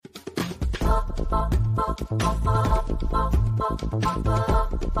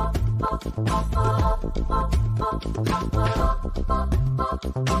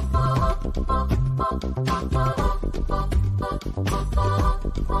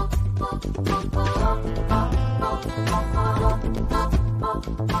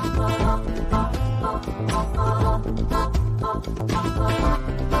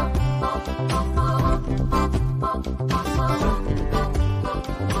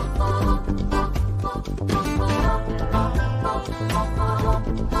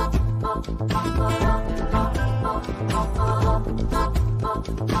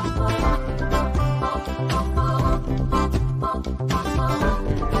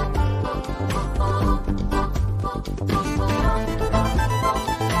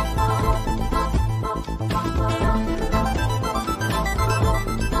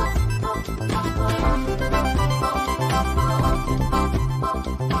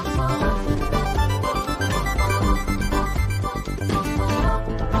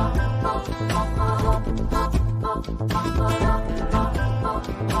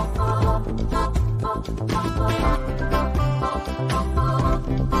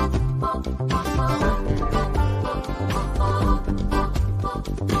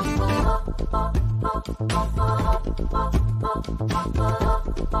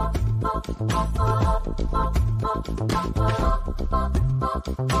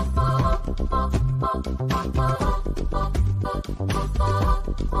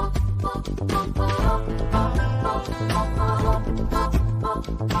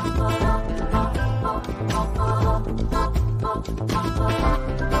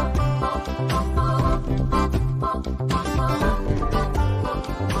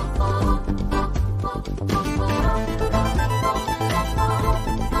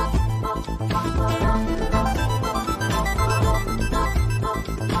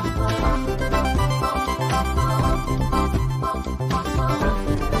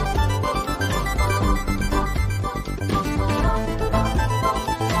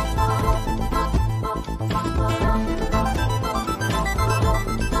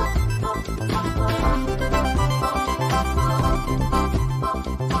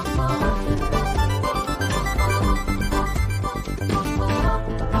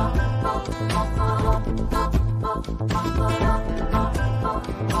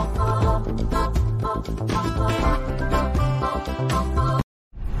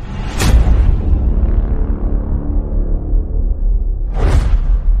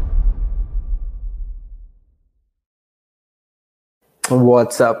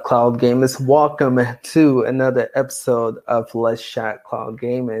What's up, Cloud Gamers? Welcome to another episode of Let's Chat Cloud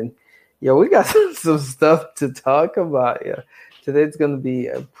Gaming. Yo, we got some stuff to talk about. Yeah, today's going to be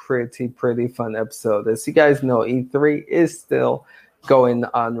a pretty fun episode. As you guys know, E3 is still going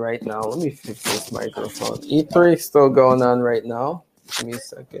on right now. Let me fix this microphone. E3 is still going on right now. Give me a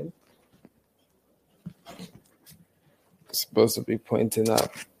second. It's supposed to be pointing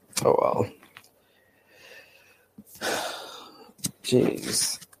up. Oh, well.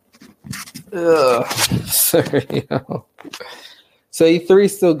 Jeez. Sorry. So E3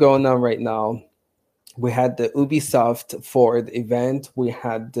 is still going on right now. We had the Ubisoft Forward event. We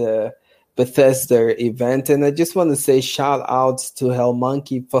had the Bethesda event. And I just want to say shout outs to Hell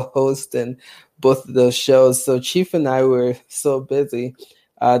Monkey for hosting both of those shows. So Chief and I were so busy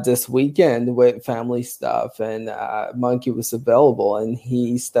this weekend with family stuff. And Monkey was available and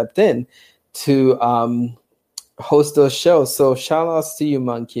he stepped in to host those shows. So shout outs to you,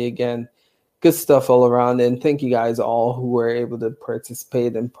 Monkey, again. Good stuff all around. And thank you guys all who were able to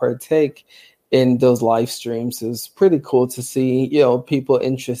participate and partake in those live streams. It was pretty cool to see, people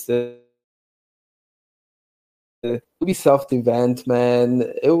interested. The Ubisoft event, man,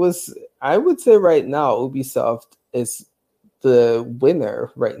 it was, I would say right now, Ubisoft is the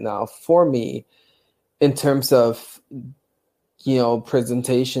winner right now for me in terms of,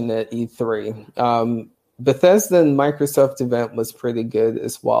 presentation at E3. Bethesda and Microsoft event was pretty good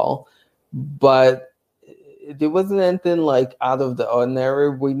as well, but there wasn't anything like out of the ordinary.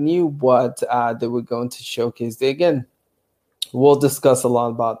 We knew what they were going to showcase. Again, we'll discuss a lot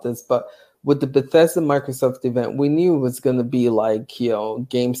about this, but with the Bethesda Microsoft event, we knew it was going to be like,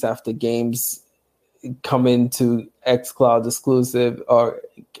 games after games coming to xCloud exclusive or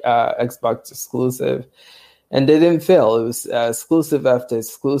Xbox exclusive. And they didn't fail. It was exclusive after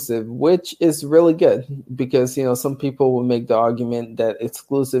exclusive, which is really good because, some people will make the argument that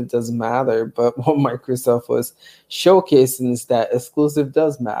exclusive doesn't matter. But what Microsoft was showcasing is that exclusive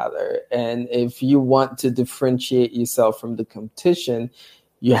does matter. And if you want to differentiate yourself from the competition,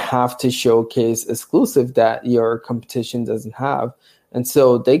 you have to showcase exclusive that your competition doesn't have. And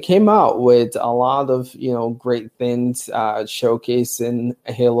so they came out with a lot of, great things, showcasing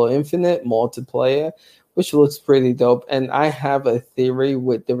Halo Infinite multiplayer, which looks pretty dope. And I have a theory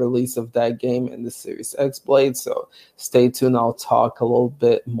with the release of that game and the Series X Blade. So stay tuned. I'll talk a little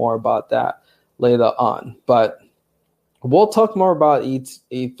bit more about that later on. But we'll talk more about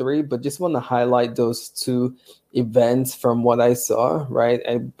E3, but just want to highlight those two events from what I saw, right?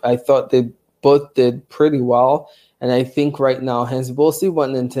 I thought they both did pretty well. And I think right now, we'll see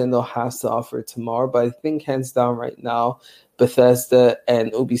what Nintendo has to offer tomorrow, but I think hands down right now, Bethesda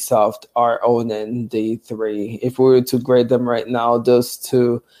and Ubisoft are owning the E3. If we were to grade them right now, those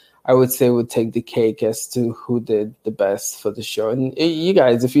two, I would say, would take the cake as to who did the best for the show. And you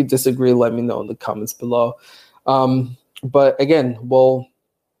guys, if you disagree, let me know in the comments below. But again, we'll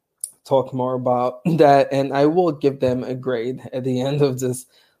talk more about that, and I will give them a grade at the end of this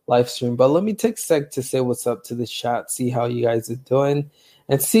live stream. But let me take a sec to say what's up to the chat, see how you guys are doing,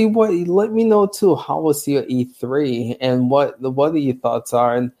 and see let me know too, how was your E3 and what your thoughts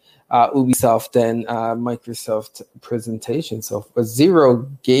are on Ubisoft and Microsoft presentation. So for 0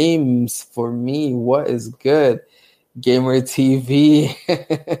 games for me, what is good? Gamer TV.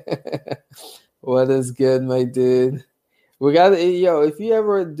 What is good, my dude? We got if you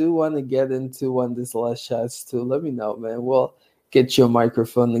ever do want to get into one of these last shots too, let me know, man. We'll get you a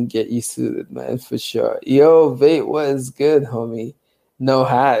microphone and get you suited, man, for sure. Yo, Vate, what is good, homie? No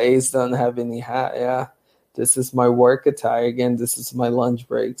hat. Ace don't have any hat. Yeah, this is my work attire again. This is my lunch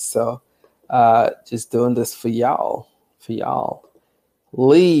break, so just doing this for y'all.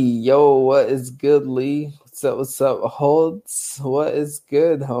 Lee, yo, what is good, Lee? What's up? Holds, what is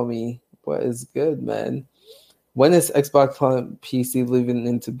good, homie? What is good, man? When is Xbox One PC leaving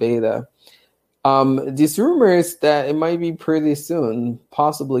into beta? These rumors that it might be pretty soon,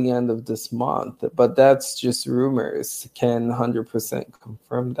 possibly end of this month, but that's just rumors. Can 100%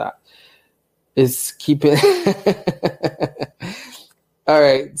 confirm that. Is keeping. All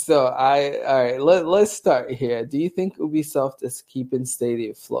right, let's start here. Do you think Ubisoft is keeping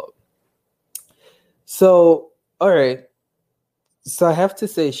Stadia afloat? So, all right. So I have to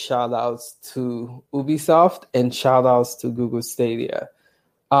say shout outs to Ubisoft and shout outs to Google Stadia.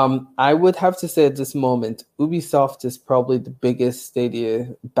 I would have to say at this moment, Ubisoft is probably the biggest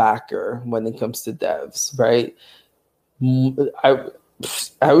Stadia backer when it comes to devs, right?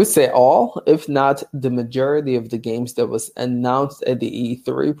 I would say all, if not the majority of the games that was announced at the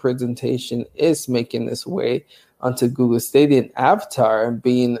E3 presentation is making its way onto Google Stadia. And Avatar,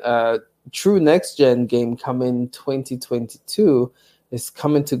 being a true next-gen game coming 2022, is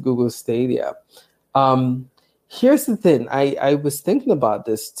coming to Google Stadia. Here's the thing. I was thinking about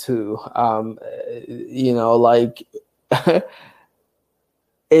this too.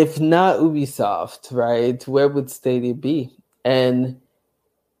 If not Ubisoft, right, where would Stadia be? And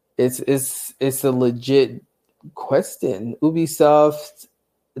it's a legit question. Ubisoft,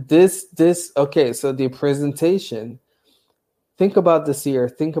 okay, so the presentation, think about this year,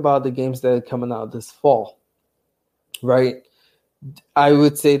 think about the games that are coming out this fall, right? I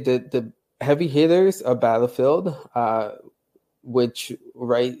would say that the heavy hitters are Battlefield, which,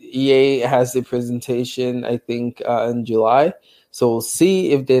 right, EA has the presentation, I think, in July. So we'll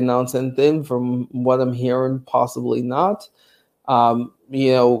see if they announce anything. From what I'm hearing, possibly not.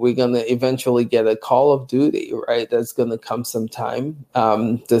 We're going to eventually get a Call of Duty, right? That's going to come sometime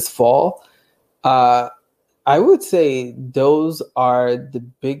this fall. I would say those are the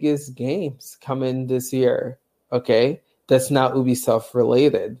biggest games coming this year, okay? That's not Ubisoft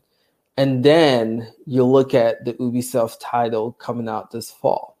related. And then you look at the Ubisoft title coming out this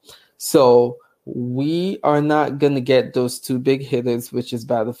fall. So we are not going to get those two big hitters, which is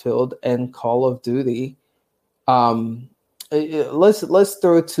Battlefield and Call of Duty. Let's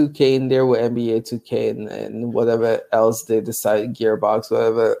throw 2K in there with NBA 2K and whatever else they decide, Gearbox,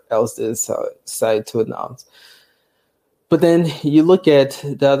 whatever else they decide to announce. But then you look at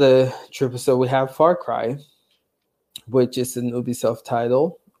the other triple. So we have Far Cry, which is an Ubisoft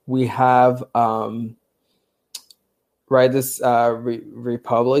title. We have Riders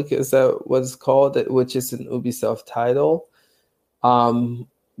Republic, is that what it's called? Which is an Ubisoft title.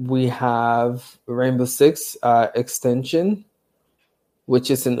 We have Rainbow Six Extension,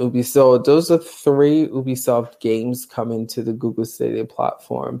 which is an Ubisoft. So those are 3 Ubisoft games coming to the Google Stadia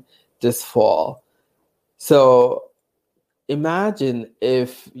platform this fall. So imagine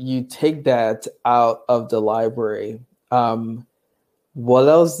if you take that out of the library. What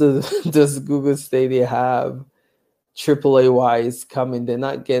else does Google Stadia have AAA wise coming? They're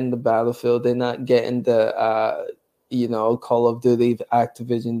not getting the Battlefield. They're not getting the Call of Duty if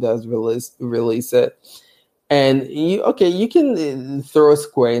Activision does release it. And you can throw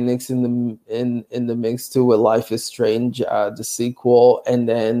Square Enix in the mix too with Life is Strange, the sequel, and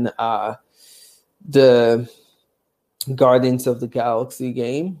then the Guardians of the Galaxy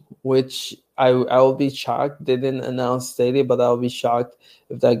game, which I will be shocked they didn't announce Stadia, but I'll be shocked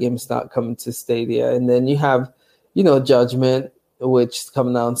if that game's not coming to Stadia. And then you have, Judgment, which is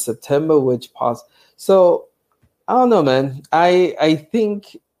coming out in September, which pause. So I don't know, man. I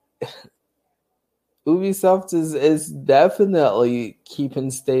think Ubisoft is definitely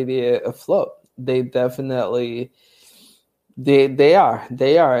keeping Stadia afloat. They definitely they are,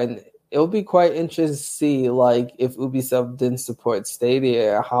 and it'll be quite interesting to see, like, if Ubisoft didn't support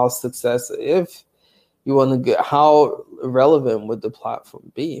Stadia, how if you want to get, how relevant would the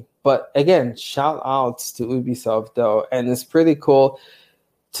platform be? But again, shout outs to Ubisoft though, and it's pretty cool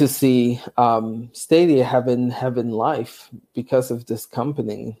to see Stadia having life because of this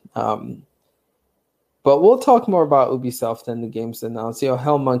company. But we'll talk more about Ubisoft and the games announced.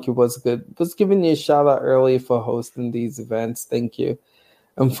 Hell Monkey was good. Was giving you a shout out early for hosting these events. Thank you.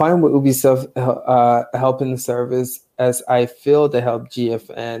 I'm fine with Ubisoft helping the service, as I feel they help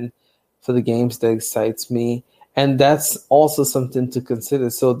GFN for the games that excites me. And that's also something to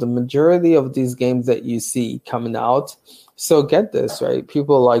consider. So the majority of these games that you see coming out, so get this, right?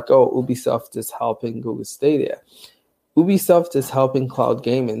 People are like, oh, Ubisoft is helping Google Stadia. Ubisoft is helping cloud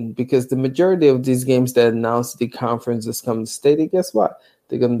gaming, because the majority of these games that announced the conference is coming to Stadia, guess what?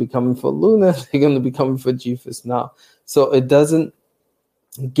 They're going to be coming for Luna. They're going to be coming for GeForce Now. So it doesn't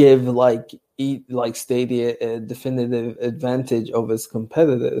give like Stadia a definitive advantage over its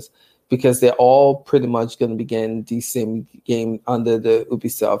competitors, because they're all pretty much going to be getting the same game under the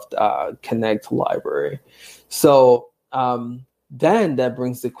Ubisoft Connect library. So then that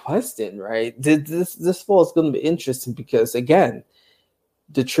brings the question, right? This fall is going to be interesting, because again,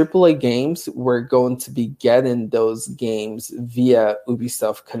 the AAA games, we're going to be getting those games via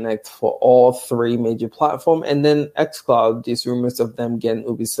Ubisoft Connect for all three major platforms. And then xCloud, these rumors of them getting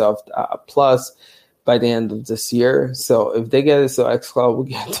Ubisoft Plus by the end of this year. So if they get it, so xCloud will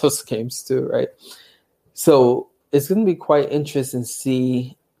get those games too, right? So it's going to be quite interesting to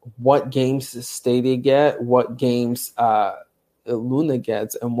see what games Stadia get, what games Luna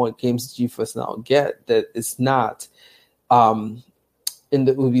gets, and what games GeForce Now get that is not in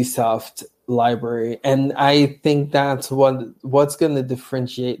the Ubisoft library. And I think that's what's going to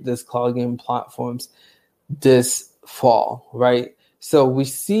differentiate this cloud game platforms this fall, right? So we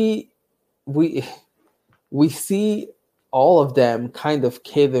see all of them kind of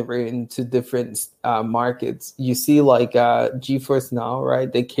catering to different markets. You see, like GeForce Now,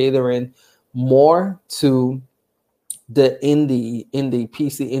 right? They catering more to the indie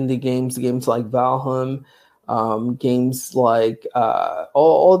PC indie games like Valheim, games like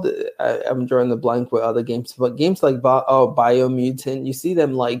all the I'm drawing the blank with other games, but games like Biomutant, you see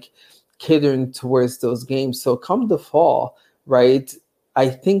them like catering towards those games. So come the fall, right, I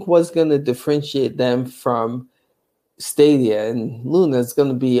think what's going to differentiate them from Stadia and Luna is going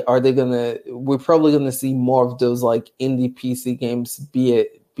to be, we're probably going to see more of those like indie PC games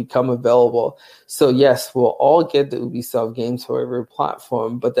become available. So yes, we'll all get the Ubisoft games for every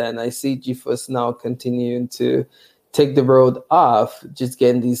platform, but then I see GeForce Now continuing to take the road off, just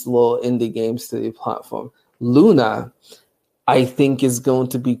getting these little indie games to the platform. Luna, I think, is going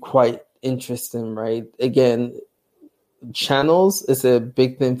to be quite interesting, right? Again, channels is a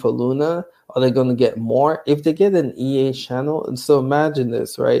big thing for Luna. Are they going to get more? If they get an EA channel, and so imagine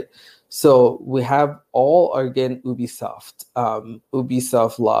this, right? So we have all are getting Ubisoft,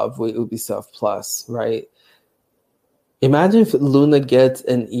 Ubisoft Love with Ubisoft Plus, right? Imagine if Luna gets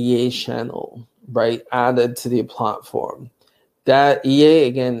an EA channel, right, added to the platform. That EA,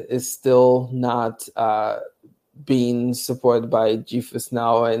 again, is still not being supported by GeForce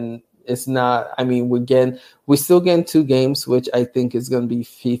Now, and it's not, I mean, we're still getting two games, which I think is going to be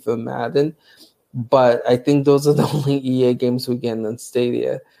FIFA and Madden, but I think those are the only EA games we're getting on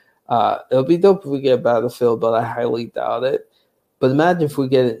Stadia. It'll be dope if we get Battlefield, but I highly doubt it. But imagine if we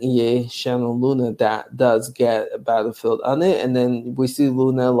get an EA channel Luna that does get a Battlefield on it, and then we see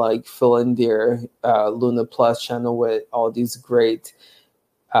Luna like fill in their Luna Plus channel with all these great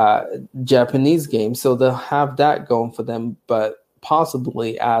Japanese games. So they'll have that going for them, but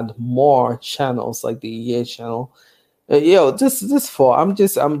possibly add more channels like the EA channel. This fall, I'm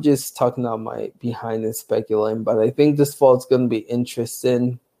just talking out my behind and speculating, but I think this fall is going to be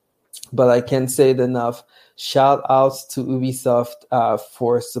interesting. But I can't say it enough. Shout outs to Ubisoft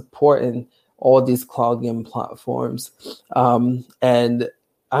for supporting all these cloud game platforms. And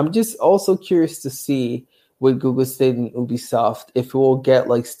I'm just also curious to see with Google Stadia and Ubisoft if we will get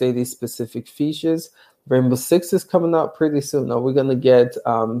like Stadia specific features Rainbow Six is coming out pretty soon. Are we gonna get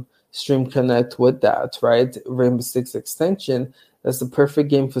Stream Connect with that, right? Rainbow Six extension. That's the perfect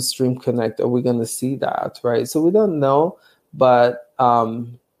game for Stream Connect. Are we gonna see that, right? So we don't know, but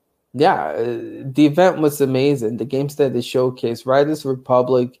yeah, the event was amazing. The games that they showcased, Riders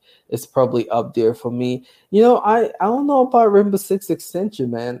Republic is probably up there for me. I don't know about Rainbow Six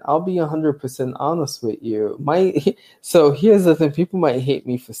Extension, man. I'll be 100% honest with you. So here's the thing: people might hate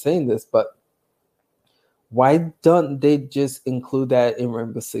me for saying this, but why don't they just include that in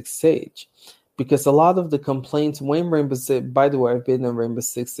Rainbow Six Siege? Because a lot of the complaints when Rainbow Six, by the way, I've been a Rainbow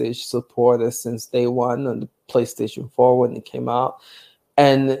Six Siege supporter since day one on the PlayStation 4 when it came out.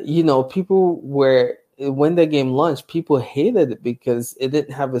 And, people were, when the game launched, people hated it because it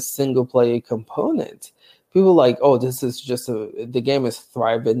didn't have a single player component. People like, oh, this is just the game is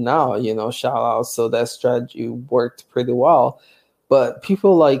thriving now, shout out. So that strategy worked pretty well. But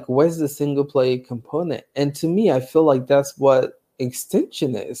people like, where's the single player component? And to me, I feel like that's what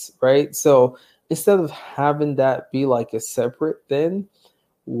extension is, right? So instead of having that be like a separate thing,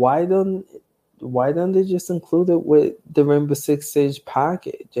 why don't they just include it with the Rainbow Six Siege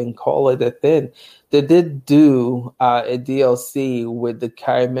package and call it a thing? They did do a DLC with the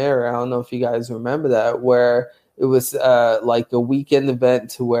Chimera. I don't know if you guys remember that, where it was like a weekend event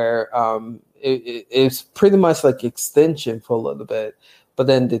to where it's pretty much like extension for a little bit, but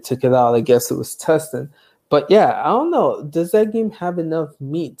then they took it out. I guess it was testing. But yeah, I don't know. Does that game have enough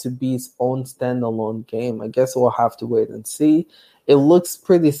meat to be its own standalone game? I guess we'll have to wait and see. It looks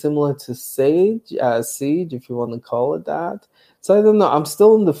pretty similar to Siege, if you want to call it that. So I don't know. I'm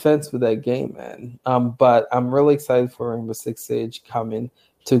still on the fence with that game, man. But I'm really excited for Rainbow Six Siege coming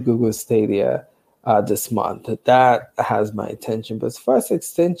to Google Stadia this month. That has my attention. But as far as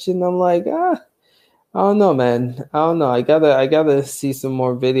extension, I'm like, I don't know, man. I don't know. I gotta see some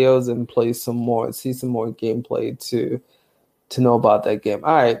more videos and see some more gameplay to know about that game.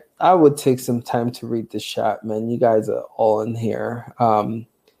 All right, I would take some time to read the chat, man. You guys are all in here.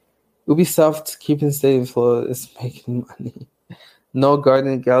 Ubisoft keeping Stadia afloat is making money. No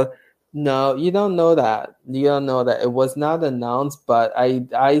Guardian Gal. No, you don't know that. You don't know that. It was not announced, but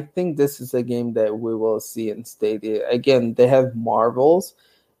I think this is a game that we will see in Stadia. Again, they have Marvels,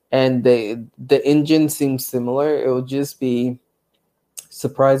 and the engine seems similar. It will just be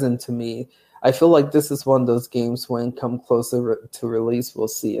surprising to me. I feel like this is one of those games when come closer to release, we'll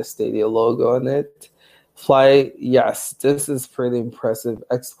see a Stadia logo on it. Fly, yes, this is pretty impressive.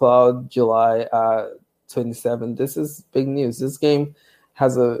 xCloud, July 27. This is big news. This game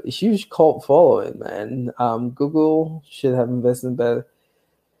has a huge cult following, man. Google should have invested better.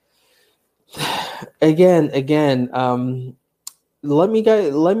 Again, let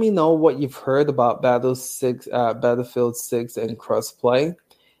me know what you've heard about Battlefield 6 and crossplay.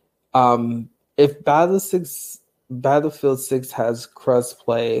 If Battlefield 6 has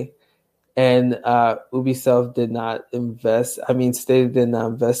crossplay and Ubisoft did not invest, Stadia did not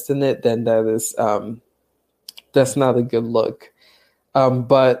invest in it, then that's not a good look.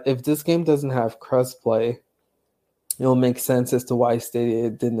 But if this game doesn't have crossplay, it'll make sense as to why Stadia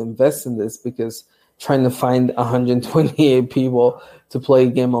didn't invest in this, because trying to find 128 people to play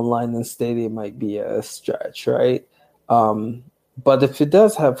a game online in Stadia might be a stretch, right? But if it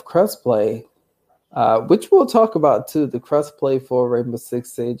does have crossplay, which we'll talk about too, the crossplay for Rainbow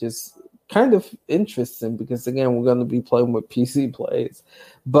Six Siege is kind of interesting because, again, we're going to be playing with PC players.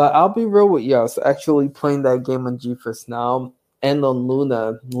 But I'll be real with you. I was actually playing that game on GeForce Now and on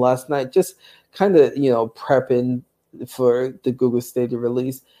Luna last night, just kind of, prepping for the Google Stadia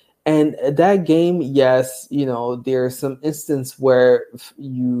release. And that game, yes, there's some instance where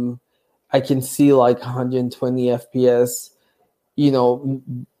I can see like 120 FPS,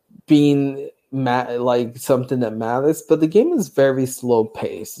 being like something that matters, but the game is very slow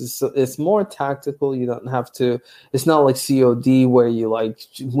paced. It's more tactical. You don't have to. It's not like COD where you like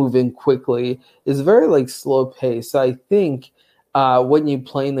move in quickly. It's very like slow paced. So I think when you're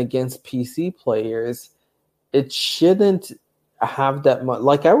playing against PC players, it shouldn't have that much.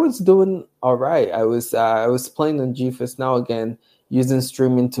 Like I was doing all right. I was playing on GeForce Now again, using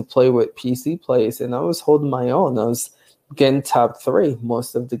streaming to play with PC players, and I was holding my own. I was getting top 3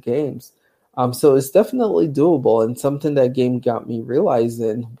 most of the games. So it's definitely doable, and something that game got me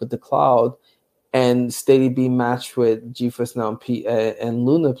realizing with the cloud and Stadia being matched with GeForce Now and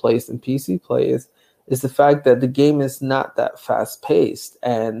Luna plays and PC players is the fact that the game is not that fast paced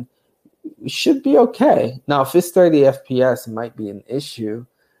and should be okay. Now, if it's 30 FPS, it might be an issue.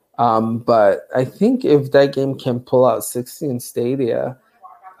 But I think if that game can pull out 60 in Stadia,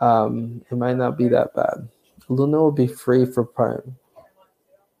 it might not be that bad. Luna will be free for Prime.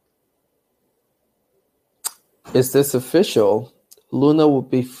 Is this official? Luna will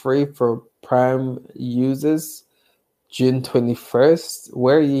be free for Prime users June 21st.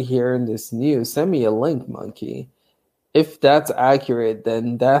 Where are you hearing this news? Send me a link, monkey. If that's accurate,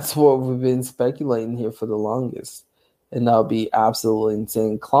 then that's what we've been speculating here for the longest. And that'll be absolutely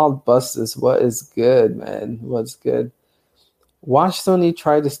insane. Cloud Busters, what is good, man? What's good? Watch Sony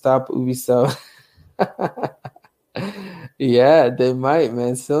try to stop Ubisoft. Yeah, they might,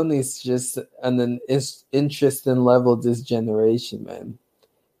 man. Sony's just on an interesting level this generation, man.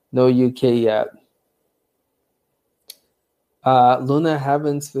 No UK yet. Luna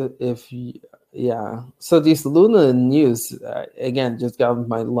happens if yeah. So these Luna news again just got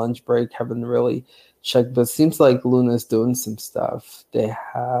my lunch break. Haven't really checked, but seems like Luna's doing some stuff. They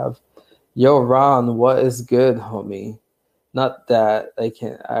have, yo Ron, what is good, homie? Not that I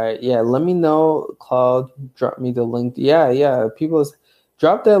can. Yeah. Let me know, Cloud. Drop me the link. Yeah. People,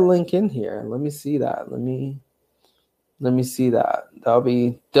 drop that link in here. Let me see that. Let me see that. That'll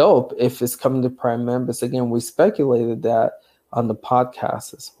be dope if it's coming to Prime members. Again, we speculated that on the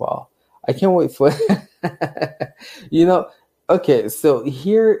podcast as well. I can't wait for you know, okay, so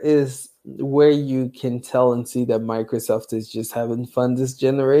here is where you can tell and see that Microsoft is just having fun this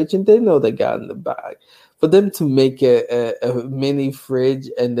generation. They know they got in the bag. For them to make a mini fridge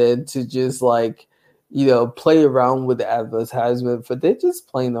and then to just like, play around with the advertisement, but they're just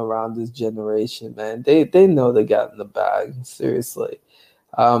playing around this generation, man. They know they got in the bag. Seriously.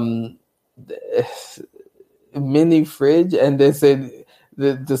 Um Mini fridge, and they said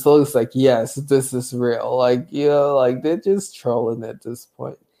this looks like, yes, this is real. Like, like they're just trolling at this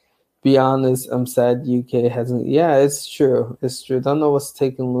point. Be honest, I'm sad UK hasn't. Yeah, it's true. It's true. Don't know what's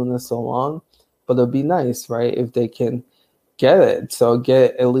taking Luna so long, but it'll be nice, right, if they can get it. So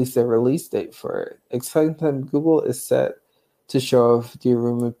get at least a release date for it. Exciting time. Google is set to show off the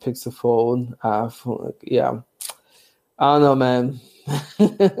rumored Pixel Fold. Yeah, I don't know, man.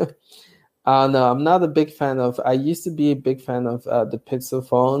 No, I'm not a big fan of. I used to be a big fan of the Pixel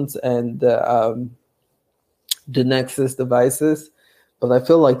phones and the Nexus devices, but I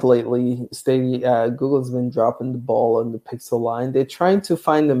feel like lately, Google's been dropping the ball on the Pixel line. They're trying to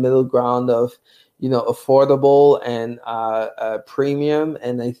find the middle ground of, affordable and premium,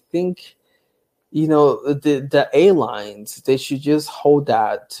 and I think, the A lines, they should just hold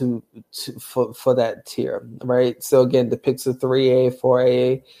that for that tier, right? So again, the Pixel 3a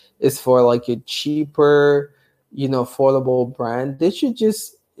 4a is for like a cheaper, affordable brand. They should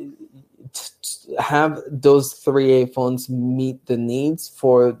just have those 3a phones meet the needs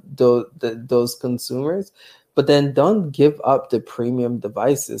for those consumers, but then don't give up the premium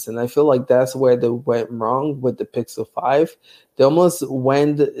devices. And I feel like that's where they went wrong with the Pixel 5. They almost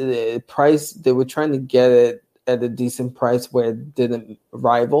went the price, they were trying to get it at a decent price where it didn't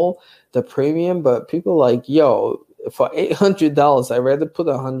rival the premium, but people like, yo, for $800, I'd rather put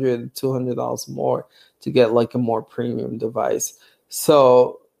 $100, $200 more to get like a more premium device.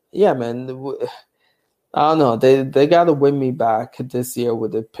 So yeah, man, I don't know. They got to win me back this year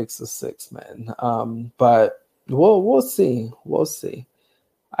with the Pixel 6, man. But we'll see. We'll see.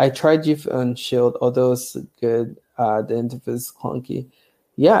 I tried GIF and Shield, although it's good. The interface is clunky.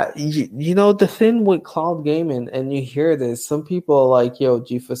 Yeah, the thing with cloud gaming, and you hear this, some people are like, yo,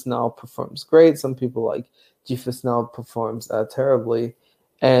 GeForce Now performs great. Some people like GeForce Now performs terribly.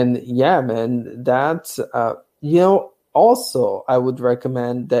 And yeah, man, that's, also, I would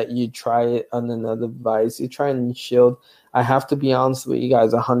recommend that you try it on another device. You try it in Shield. I have to be honest with you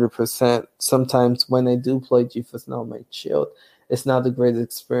guys 100%. Sometimes when I do play GeForce Now on my Shield, it's not the greatest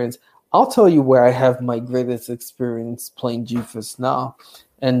experience. I'll tell you where I have my greatest experience playing GeForce Now,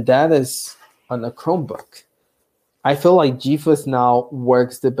 and that is on a Chromebook. I feel like GeForce Now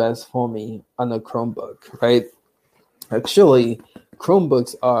works the best for me on a Chromebook, right? Actually,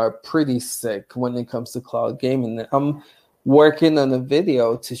 Chromebooks are pretty sick when it comes to cloud gaming. I'm working on a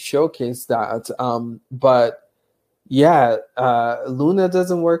video to showcase that. But yeah, Luna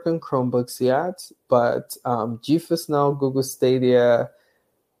doesn't work on Chromebooks yet, but GeForce Now, Google Stadia,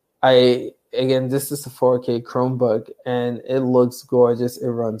 again, this is a 4K Chromebook and it looks gorgeous. It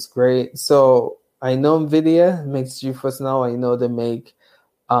runs great. So I know NVIDIA makes GeForce Now. I know they make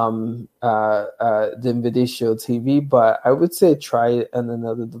the NVIDIA Shield TV, but I would say try it on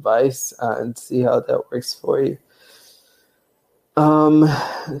another device and see how that works for you.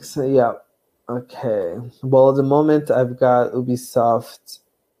 So yeah, okay. Well, at the moment I've got Ubisoft,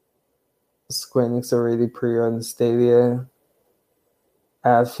 Square Enix already pre-ordered Stadia.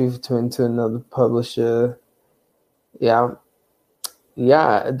 Add FIFA 22 another publisher. Yeah.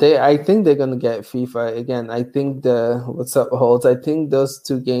 Yeah, I think they're gonna get FIFA again. I think the what's up holds. I think those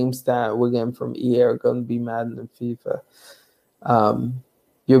two games that we're getting from EA are gonna be Madden and FIFA.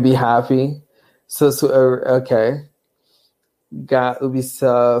 You'll be happy. Okay. Got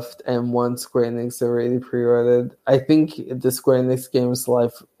Ubisoft and one Square Enix already pre-ordered. I think the Square Enix game's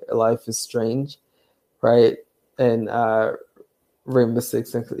Life is Strange, right? And Rainbow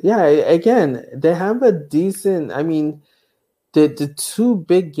Six. Yeah, again, they have a decent. I mean, the two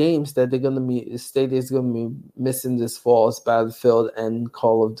big games that they're gonna be Stadia is gonna be missing this fall is Battlefield and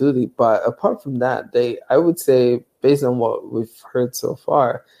Call of Duty. But apart from that, I would say based on what we've heard so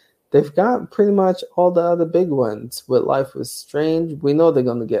far, they've got pretty much all the other big ones. With Life was Strange, we know they're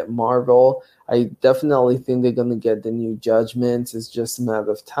gonna get Marvel. I definitely think they're gonna get the new Judgments. It's just a matter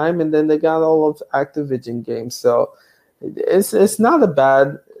of time, and then they got all of Activision games. So it's not a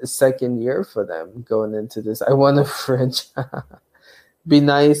bad second year for them going into this. I want a fridge. Be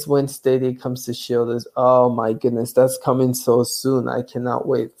nice when Stadia comes to Shield. Oh my goodness, that's coming so soon. I cannot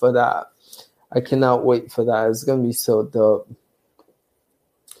wait for that. It's gonna be so dope.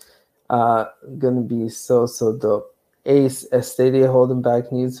 Gonna be so dope. Ace, a Stadia holding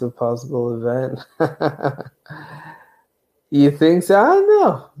back news for possible event. You think so? I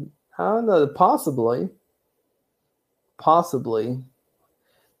don't know. Possibly.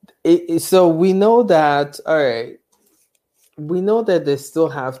 So we know that. All right. We know that they still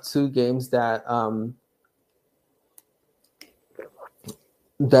have two games that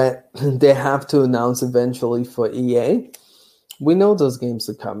that they have to announce eventually for EA. We know those games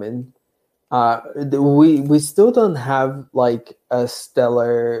are coming. We still don't have like a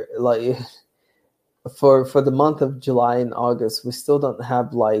stellar like for the month of July and August. We still don't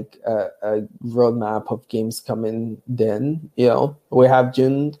have like a roadmap of games coming. Then we have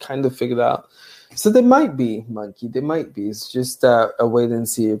June kind of figured out. So they might be, Monkey. They might be. It's just a wait and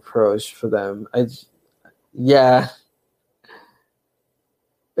see approach for them. Yeah,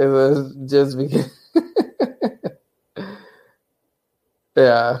 it was just because.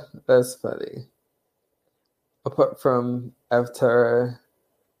 Yeah, that's funny. Apart from after,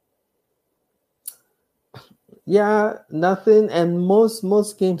 yeah, nothing. And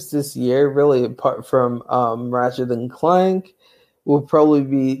most games this year, really, apart from Ratchet and Clank, will probably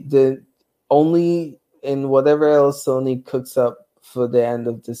be the only in whatever else Sony cooks up for the end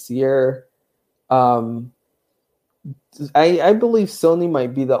of this year. I believe Sony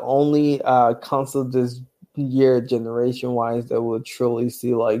might be the only console this year generation wise that will truly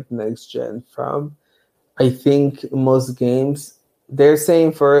see like next gen from. I think most games they're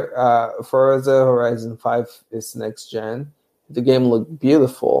saying for Forza Horizon 5 is next gen. The game looked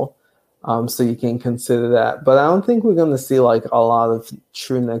beautiful. So you can consider that. But I don't think we're gonna see like a lot of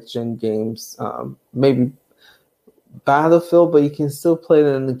true next gen games. Maybe Battlefield, but you can still play it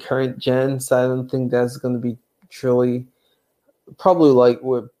in the current gen, so I don't think that's gonna be truly probably like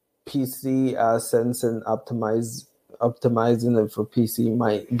with PC sense and optimizing it for PC. You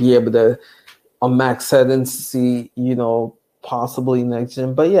might be able to on max settings see possibly next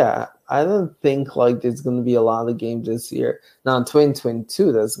gen. But yeah, I don't think like there's going to be a lot of games this year. Now in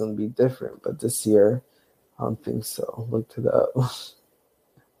 2022 that's going to be different, but this year I don't think so. Look it up.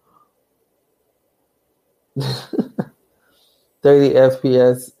 30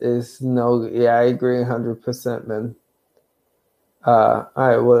 FPS is no. Yeah, I agree 100%, man. All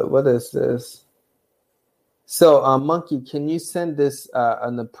right, what is this? So, Monkey, can you send this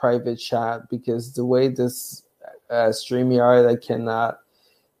on the private chat? Because the way this StreamYard, I cannot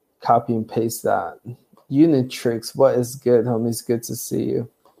copy and paste that. Unitrix, what is good, homies? Good to see you.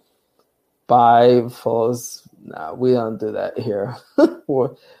 Buy follows. Nah, we don't do that here.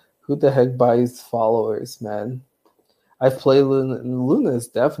 Who the heck buys followers, man? I've played Luna, and Luna is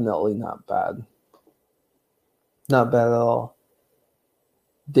definitely not bad. Not bad at all.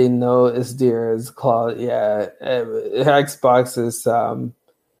 They know it's dear as cloud. Yeah, Xbox is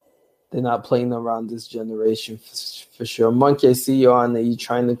they're not playing around this generation for sure. Monkey, I see you on. Are you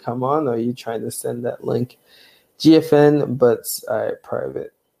trying to come on, or are you trying to send that link? GFN, but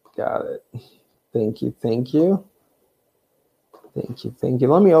private. Got it. Thank you.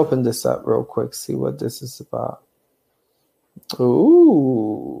 Let me open this up real quick. See what this is about.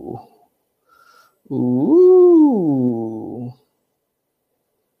 Ooh.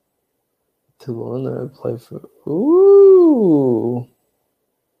 To Luna play for. Ooh.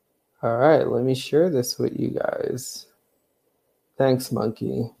 All right, let me share this with you guys. Thanks,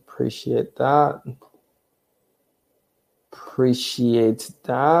 Monkey. Appreciate that.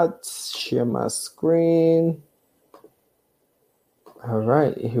 Share my screen. All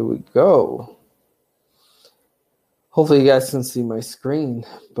right, here we go. Hopefully you guys can see my screen,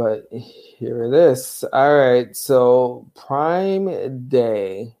 but here it is. All right, so Prime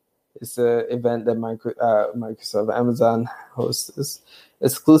Day is an event that Microsoft Amazon hosts. This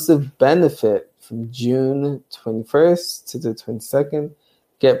exclusive benefit from June 21st to the 22nd.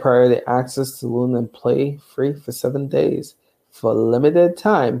 Get priority access to Luna and play free for 7 days. For a limited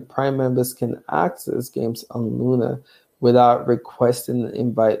time, Prime members can access games on Luna without requesting an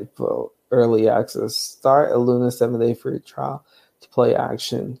invite for early access. Start a Luna 7-day free trial to play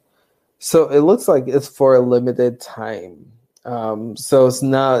action. So it looks like it's for a limited time. So it's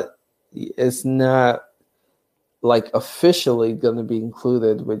not like officially going to be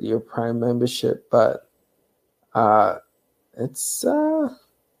included with your Prime membership, but it's a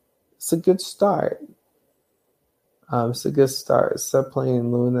good start. It's a good start. Start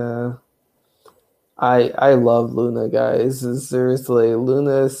playing Luna. I love Luna, guys. Seriously,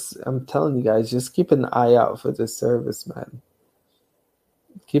 Luna's, I'm telling you guys, just keep an eye out for the service, man.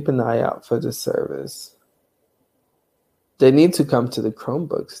 Keep an eye out for the service. They need to come to the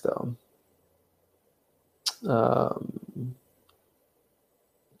Chromebooks, though.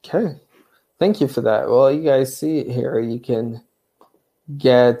 Okay. Thank you for that. Well, you guys see it here. You can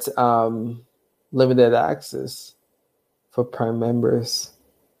get limited access for Prime members.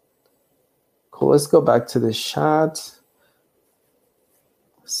 Cool. Let's go back to the chat.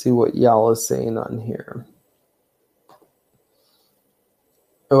 See what y'all are saying on here.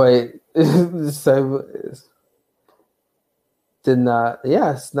 Oh, wait. Did not.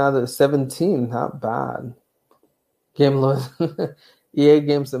 Yeah, it's not a 17. Not bad. Game load. EA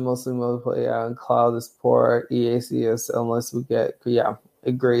games are mostly multiplayer on cloud is poor. EACS unless we get. Yeah,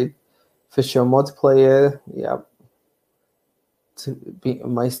 agreed. For sure, multiplayer. Yeah.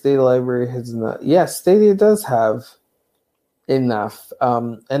 My Stadia library has not. Yeah, Stadia does have enough.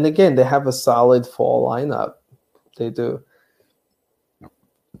 And again, they have a solid fall lineup. They do.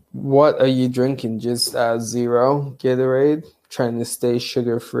 What are you drinking? Just zero Gatorade? Trying to stay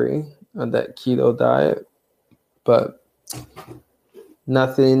sugar-free on that keto diet. But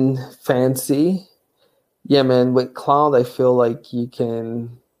nothing fancy. Yeah, man, with cloud, I feel like you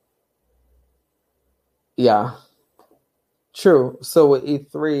can... Yeah. True. So with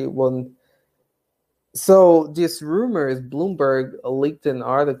E3, so this rumor is Bloomberg leaked an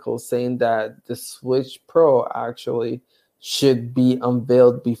article saying that the Switch Pro actually should be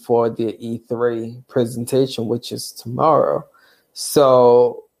unveiled before the E3 presentation, which is tomorrow.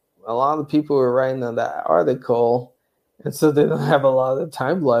 So a lot of people were writing on that article, and so they don't have a lot of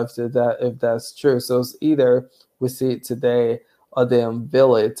time left if that's true. So it's either we see it today or they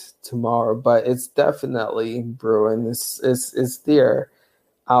unveil it tomorrow. But it's definitely brewing. It's there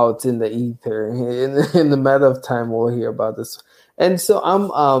out in the ether. In the matter of time, we'll hear about this. And so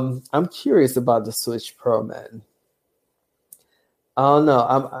I'm curious about the Switch Pro, man. I don't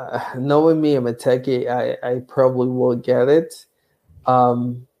know. Knowing me, I'm a techie. I probably will get it. But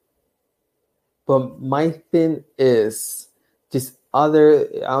my thing is this other.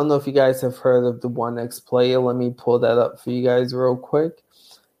 I don't know if you guys have heard of the One X Player. Let me pull that up for you guys real quick.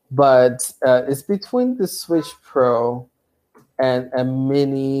 But it's between the Switch Pro and a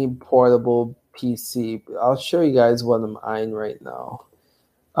mini portable PC. I'll show you guys what I'm eyeing right now.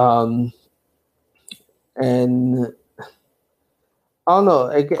 And I don't know.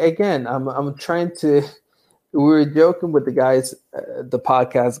 Again, I'm trying to. We were joking with the guys, the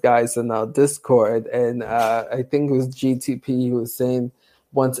podcast guys in our Discord, and I think it was GTP who was saying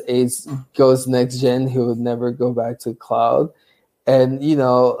once Ace goes next gen, he would never go back to cloud. And,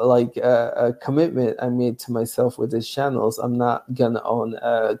 like a commitment I made to myself with these channels, I'm not going to own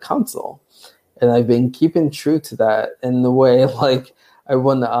a console. And I've been keeping true to that in the way, like, I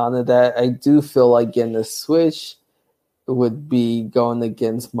want to honor that. I do feel like getting a Switch would be going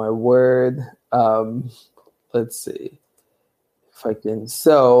against my word. Let's see if I can.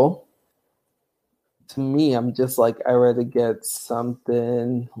 So, to me, I'm just like, I rather get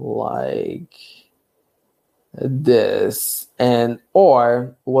something like this,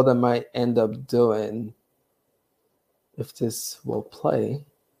 or what I might end up doing if this will play.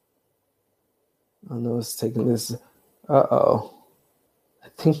 I know it's taking this. I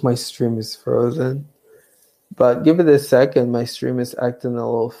think my stream is frozen, but give it a second. My stream is acting a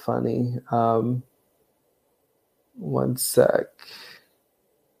little funny. One sec.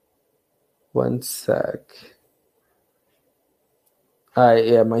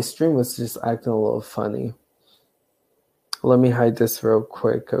 Yeah, my stream was just acting a little funny. Let me hide this real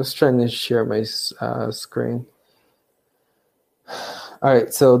quick. I was trying to share my screen. All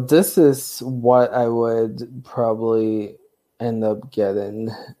right, so this is what I would probably end up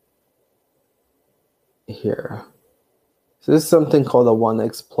getting here. So there's something called a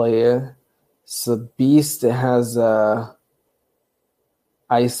 1X player. It's a beast. It has a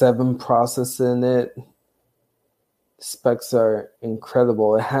i7 processor in it. Specs are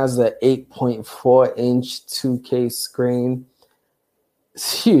incredible. It has a 8.4-inch 2K screen.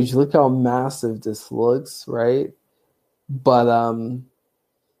 It's huge. Look how massive this looks, right? But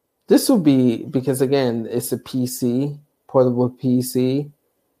this will be, because again, it's a PC, portable PC,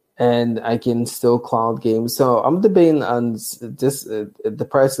 and I can still cloud game. So I'm debating on this. The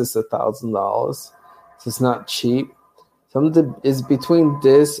price is $1,000, so it's not cheap. So it's between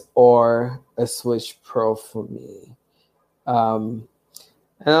this or a Switch Pro for me. And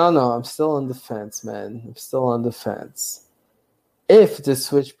I don't know. I'm still on the fence, man. I'm still on the fence. If the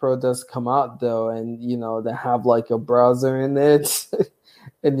Switch Pro does come out though, and they have like a browser in it,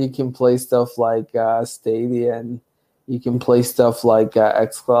 and you can play stuff like Stadia, and you can play stuff like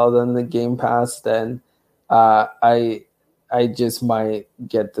xCloud on the Game Pass, then I just might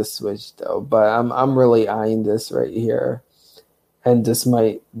get the Switch though. But I'm really eyeing this right here, and this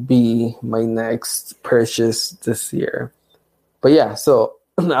might be my next purchase this year. But yeah, so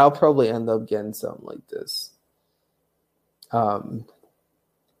I'll probably end up getting something like this. But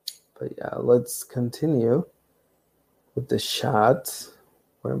yeah, let's continue with the shot.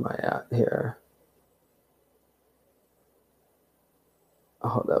 Where am I at here? Oh,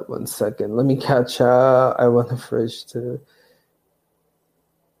 hold up 1 second. Let me catch up. I want the fridge to.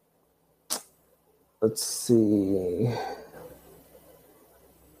 Let's see.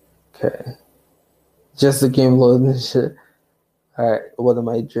 Okay. Just the game loading shit. All right. What am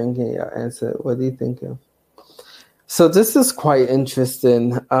I drinking? Yeah, answer. What do you think of? So this is quite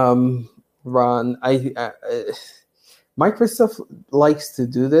interesting, Ron. Microsoft likes to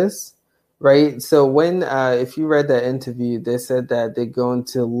do this, right? So when, if you read that interview, they said that they're going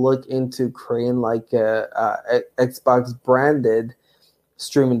to look into creating like a Xbox branded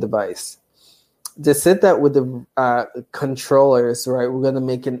streaming device. They said that with the controllers, right? We're going to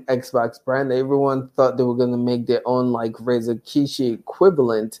make an Xbox brand. Everyone thought they were going to make their own like Razer Kishi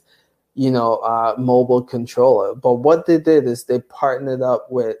equivalent, mobile controller. But what they did is they partnered up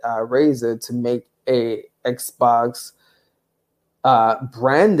with Razer to make a Xbox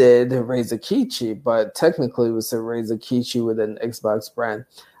branded Razer Kishi, but technically it was a Razer Kishi with an Xbox brand.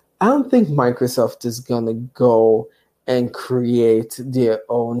 I don't think Microsoft is going to go and create their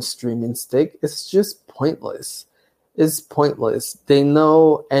own streaming stick. It's just pointless. It's pointless. They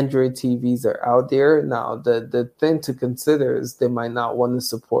know Android TVs are out there. Now, the thing to consider is they might not want to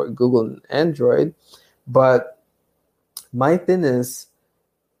support Google and Android, but my thing is,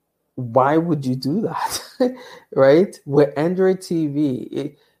 why would you do that, right? With Android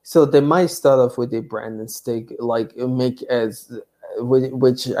TV, so they might start off with a brand and stick, like make as,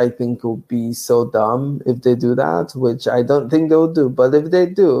 which I think will be so dumb if they do that, which I don't think they'll do. But if they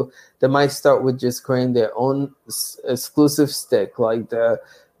do, they might start with just creating their own exclusive stick, like the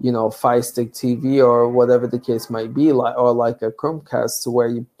Fire Stick TV or whatever the case might be, or like a Chromecast, to where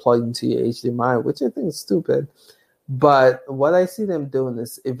you plug into your HDMI, which I think is stupid. But what I see them doing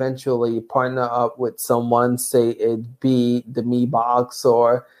is eventually partner up with someone, say it be the Mi Box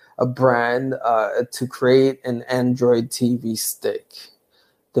or a brand, to create an Android TV stick.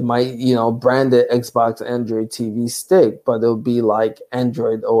 They might, brand it Xbox Android TV stick, but it'll be like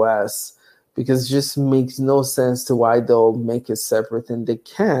Android OS, because it just makes no sense to why they'll make it separate, and they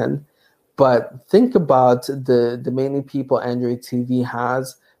can. But think about the many people Android TV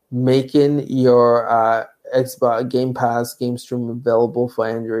has, making your Xbox Game Pass game stream available for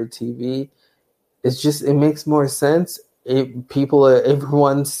Android TV. It makes more sense.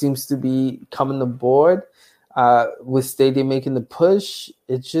 Everyone seems to be coming aboard with Stadia making the push.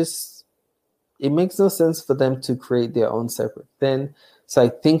 It makes no sense for them to create their own separate thing. So I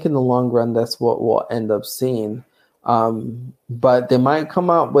think in the long run, that's what we'll end up seeing. But they might come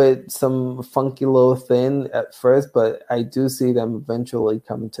out with some funky little thing at first, but I do see them eventually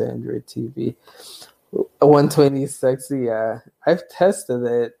coming to Android TV. 120 is sexy, yeah. I've tested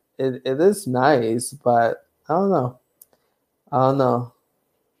it. It is nice, but I don't know. All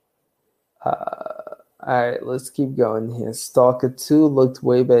right, let's keep going here. Stalker 2 looked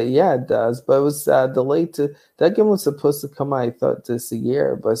way better. Yeah, it does, but it was delayed to. That game was supposed to come out, I thought, this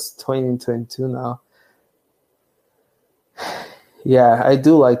year, but it's 2022 now. Yeah, I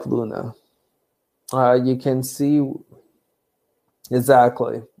do like Luna. You can see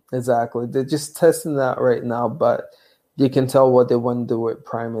exactly. They're just testing that right now, but you can tell what they want to do with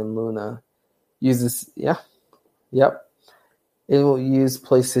Prime and Luna. Yep. It will use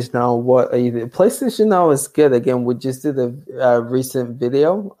PlayStation Now. What are you doing? PlayStation Now is good. Again, we just did a recent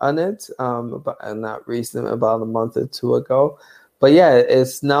video on it. Not recent, about a month or two ago. But yeah,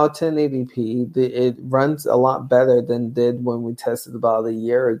 it's now 1080p. It runs a lot better than it did when we tested about a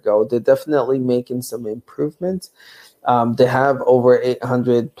year ago. They're definitely making some improvements. They have over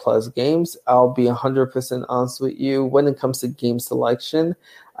 800 plus games. I'll be 100% honest with you. When it comes to game selection,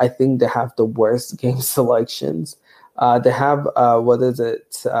 I think they have the worst game selections. They have what is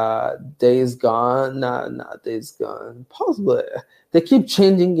it? Days Gone? Not Days Gone. Possibly. They keep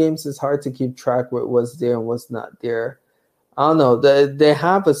changing games. It's hard to keep track with what's there and what's not there. I don't know. They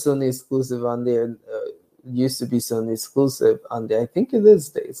have a Sony exclusive on there. Used to be Sony exclusive on there. I think it is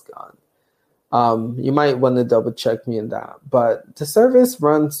Days Gone. You might want to double check me on that. But the service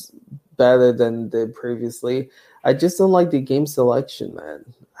runs better than it did previously. I just don't like the game selection, man.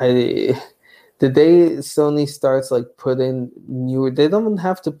 The day Sony starts like putting newer, they don't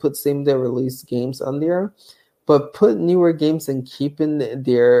have to put same day release games on there, but put newer games and keeping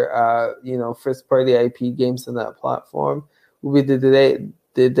their first party IP games on that platform will be the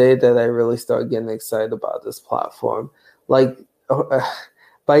day that I really start getting excited about this platform. Like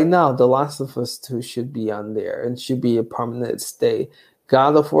by now, The Last of Us 2 should be on there and should be a permanent stay.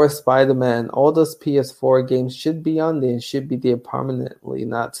 God of War, Spider-Man, all those PS4 games should be on there and should be there permanently,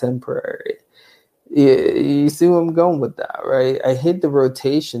 not temporary. You see where I'm going with that, right? I hate the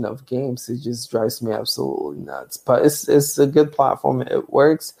rotation of games. It just drives me absolutely nuts. But it's a good platform. It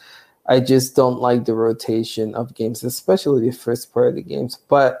works. I just don't like the rotation of games, especially the first party games.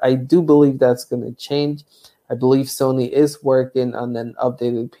 But I do believe that's going to change. I believe Sony is working on an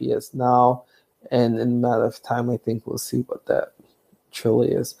updated PS Now. And in a matter of time, I think we'll see what that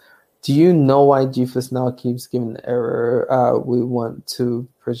truly is. Do you know why GeForce Now keeps giving the error? We want to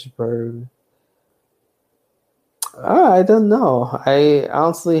preserve. I don't know. I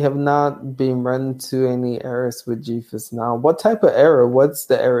honestly have not been run into any errors with GeForce Now. What type of error? What's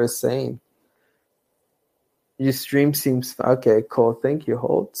the error saying? Your stream seems okay. Cool. Thank you,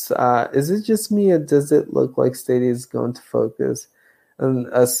 Holtz. Is it just me, or does it look like Stadia is going to focus on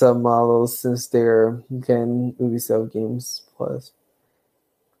a sub model since they're getting Ubisoft Games Plus?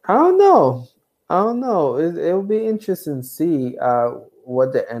 I don't know. It'll be interesting to see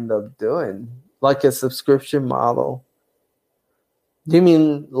what they end up doing. Like a subscription model. Do you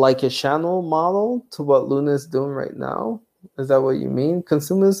mean like a channel model to what Luna is doing right now? Is that what you mean?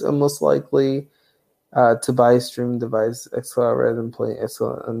 Consumers are most likely to buy a streaming device XCloud rather than playing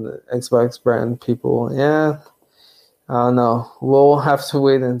XCloud on the Xbox brand. People, yeah. I don't know. We'll have to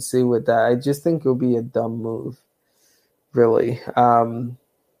wait and see with that. I just think it'll be a dumb move, really.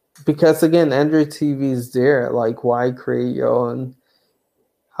 Because again, Android TV is there. Like, why create your own?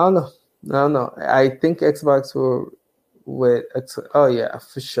 I don't know. I think Xbox will oh yeah,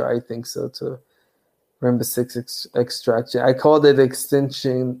 for sure. I think so too. Rainbow Six Extraction. I called it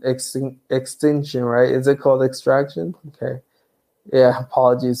extinction, right? Is it called extraction? Okay. Yeah,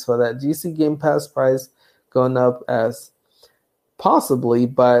 apologies for that. Do you see Game Pass price going up as possibly,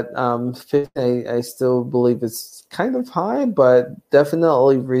 but I still believe it's kind of high, but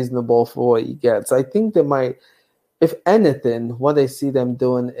definitely reasonable for what you get. So I think they might, if anything, what I see them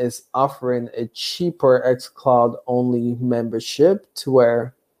doing is offering a cheaper xCloud only membership to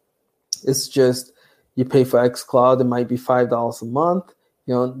where it's just you pay for xCloud, it might be $5 a month.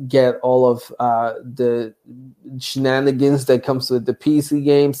 You know, get all of the shenanigans that comes with the PC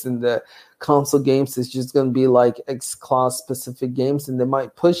games and the console games. It's just going to be like xCloud specific games, and they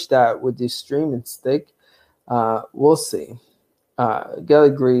might push that with the streaming stick. We'll see. Gotta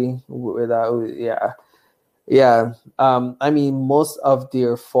agree with that. Yeah. I mean, most of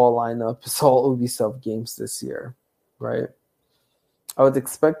their fall lineup is all Ubisoft games this year, right? I would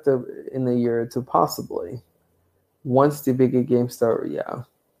expect them in a year or two, possibly. Once the bigger games start, yeah.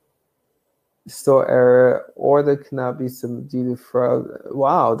 Store error, order cannot be submitted due to fraud.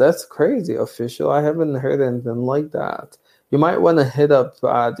 Wow, that's crazy, official. I haven't heard anything like that. You might want to hit up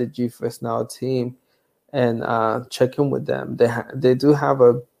the GeForce Now team and check in with them. They do have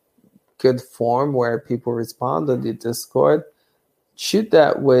a good form where people respond on the Discord. Shoot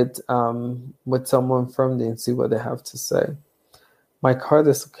that with someone from there and see what they have to say. My card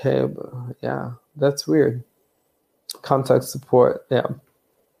is okay, but yeah, that's weird. Contact support, yeah.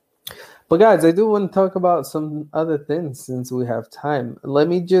 But guys, I do want to talk about some other things since we have time. Let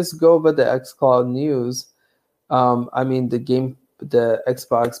me just go over the xCloud news. I mean, the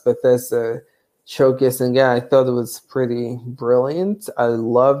Xbox Bethesda showcase, and yeah, I thought it was pretty brilliant. I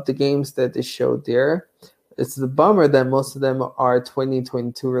love the games that they showed there. it's the bummer that most of them are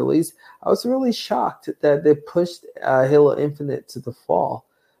 2022 release. I was really shocked that they pushed Halo Infinite to the fall.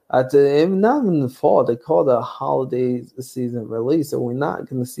 Not even the fall, they called a holiday season release, so we're not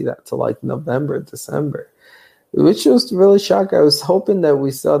going to see that till like November, December, which was really shocking. I was hoping that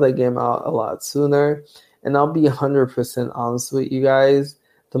we saw that game out a lot sooner, and I'll be 100% honest with you guys.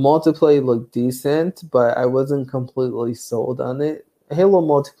 The multiplayer looked decent, but I wasn't completely sold on it. Halo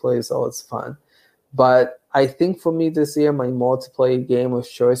multiplayer is always fun, but I think for me this year, my multiplayer game of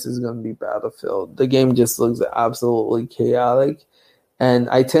choice is going to be Battlefield. The game just looks absolutely chaotic. And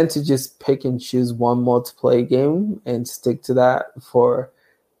I tend to just pick and choose one multiplayer game and stick to that for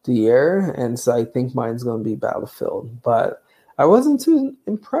the year. And so I think mine's going to be Battlefield. But I wasn't too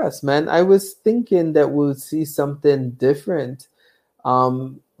impressed, man. I was thinking that we would see something different.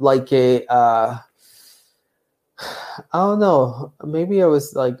 Like I don't know. Maybe I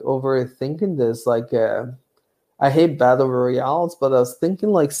was like overthinking this. I hate battle royales, but I was thinking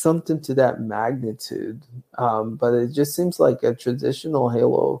like something to that magnitude. But it just seems like a traditional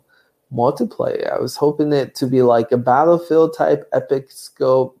Halo multiplayer. I was hoping it to be like a Battlefield type epic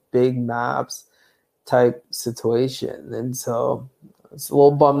scope, big maps type situation. And so it's a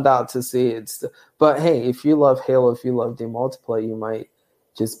little bummed out to see it. But hey, if you love Halo, if you love the multiplayer, you might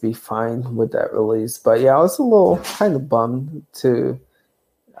just be fine with that release. But yeah, I was a little kind of bummed to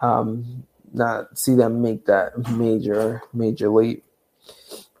not see them make that major leap.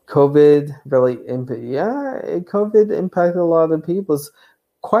 COVID really COVID impacted a lot of people. It's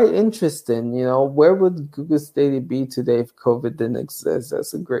quite interesting, where would Google Stadia be today if COVID didn't exist?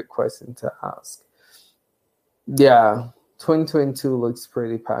 That's a great question to ask. Yeah, 2022 looks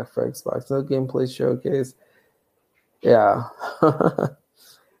pretty packed for Xbox. No gameplay showcase. Yeah.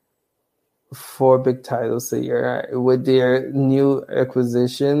 4 big titles a year. With their new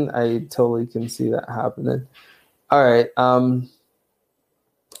acquisition, I totally can see that happening. All right.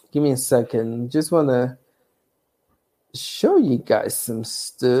 Give me a second. Just want to show you guys some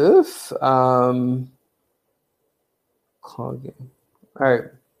stuff. Clogging. All right.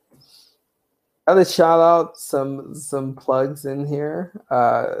 Gotta shout out some plugs in here.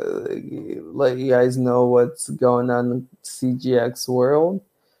 Let you guys know what's going on in CGX world.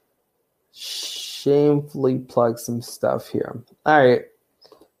 Shamefully plug some stuff here. All right,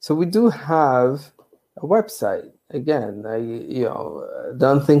 so we do have a website. Again, I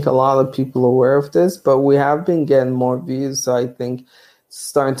don't think a lot of people are aware of this, but we have been getting more views, so I think it's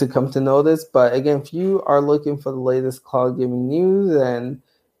starting to come to notice. But again, if you are looking for the latest cloud gaming news and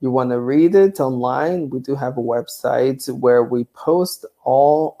you want to read it online, we do have a website where we post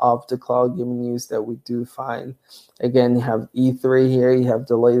all of the cloud gaming news that we do find. Again, you have E3 here, you have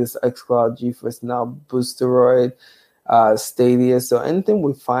the latest xCloud, GeForce Now, Boosteroid, Stadia. So anything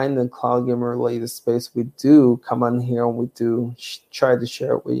we find in cloud gamer related space, we do come on here and we do try to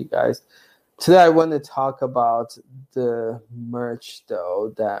share it with you guys. Today, I want to talk about the merch,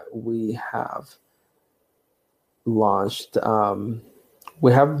 though, that we have launched.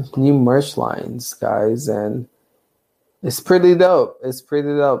 We have new merch lines, guys, and it's pretty dope.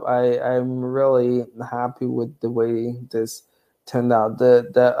 I'm really happy with the way this turned out.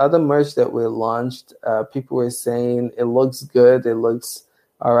 The other merch that we launched, people were saying it looks good, it looks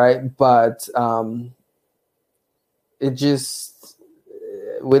all right, but we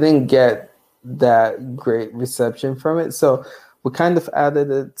didn't get that great reception from it. So we kind of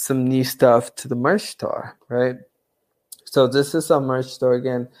added some new stuff to the merch store, right? So this is our merch store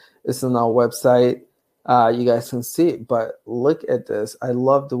again. It's on our website. You guys can see it, but look at this. I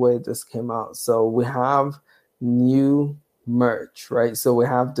love the way this came out. So we have new merch, right? So we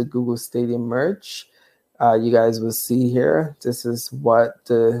have the Google Stadia merch. You guys will see here. This is what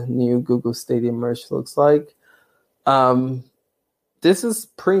the new Google Stadia merch looks like. This is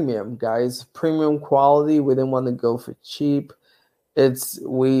premium, guys. Premium quality. We didn't want to go for cheap.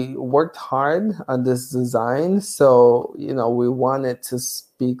 We worked hard on this design, so we wanted to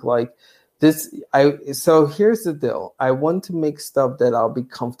speak like this. So here's the deal. I want to make stuff that I'll be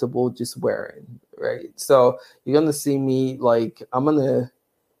comfortable just wearing, right? So you're gonna see me I'm gonna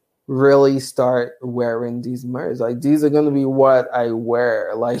really start wearing these merch. These are gonna be what I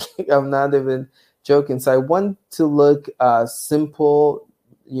wear. I'm not even joking. So I want to look simple,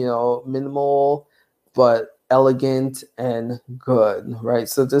 minimal, but elegant and good, right?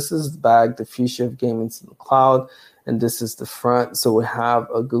 So this is the back, the future of gaming in the cloud, and this is the front. So we have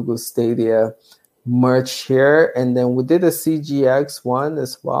a Google Stadia merch here, and then we did a CGX one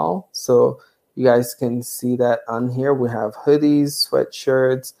as well. So you guys can see that on here. We have hoodies,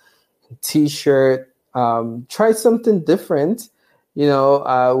 sweatshirts, t-shirt. Try something different. We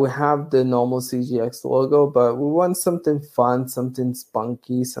have the normal CGX logo, but we want something fun, something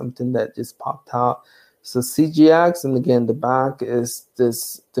spunky, something that just popped out. So CGX, and again, the back is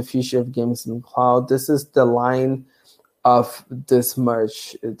the future of games in the cloud. This is the line of this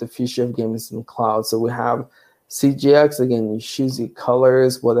merch, the future of games in the cloud. So we have CGX, again, you choose your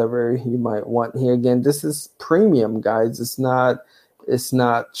colors, whatever you might want here. Again, this is premium, guys. It's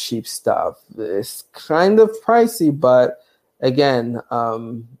not cheap stuff. It's kind of pricey, but again,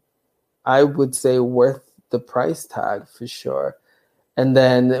 I would say worth the price tag for sure. And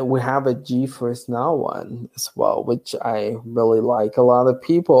then we have a GeForce Now one as well, which I really like. A lot of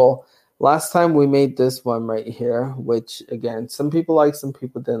people, last time we made this one right here, which again, some people like, some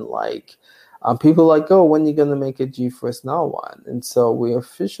people didn't like. People like, oh, when are you going to make a GeForce Now one? And so we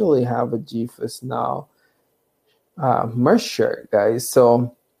officially have a GeForce Now merch shirt, guys.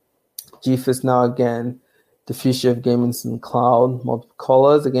 So GeForce Now, again, the future of gaming in the cloud, multiple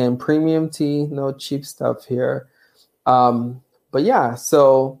colors, again, premium tee, no cheap stuff here. But yeah,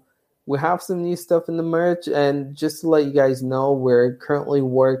 so we have some new stuff in the merch, and just to let you guys know, we're currently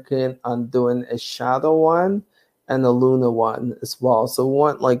working on doing a Shadow one and a Luna one as well. So we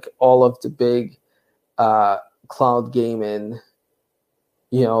want like all of the big cloud gaming,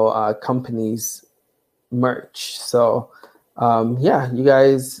 companies merch. So yeah, you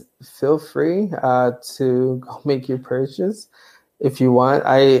guys feel free to go make your purchase if you want.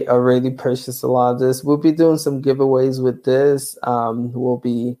 I already purchased a lot of this. We'll be doing some giveaways with this. We'll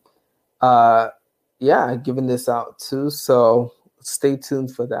be giving this out too, so stay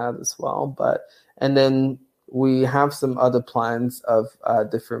tuned for that as well. And then we have some other plans of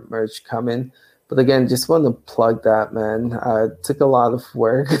different merch coming. But again, just want to plug that, man. It took a lot of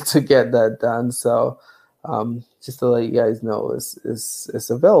work to get that done. So just to let you guys know, it's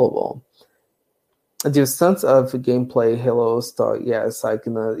available. There's tons of gameplay Halo stuff. Yes,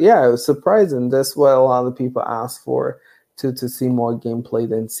 it was surprising. That's what a lot of people ask for, to see more gameplay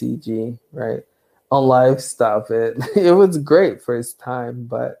than CG, right? On live stuff, it was great for its time,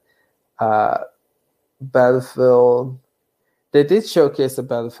 but Battlefield, they did showcase a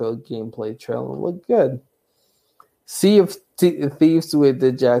Battlefield gameplay trailer. It looked good. Sea of Thieves with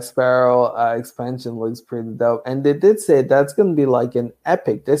the Jack Sparrow expansion looks pretty dope, and they did say that's going to be like an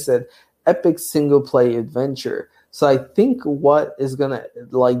epic. They said epic single play adventure. So I think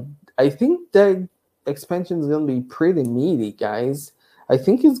I think that expansion is going to be pretty meaty, guys. I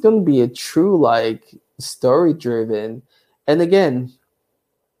think it's going to be a true like story driven. And again,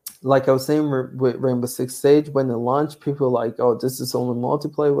 like I was saying with Rainbow Six Siege, when it launched, people were like, oh, this is only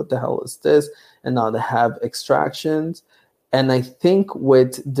multiplayer. What the hell is this? And now they have extractions. And I think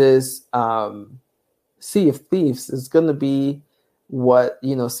with this Sea of Thieves, it's going to be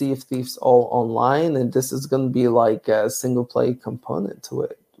Sea of Thieves all online. And this is going to be like a single play component to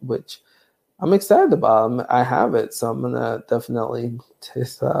it, which I'm excited about. I have it, so I'm going to definitely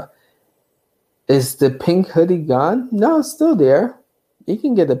taste that. Is the pink hoodie gone? No, it's still there. You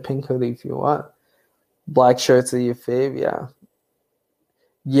can get a pink hoodie if you want. Black shirts are your fave, yeah.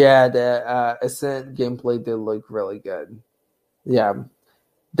 Yeah, the Ascent gameplay did look really good. Yeah,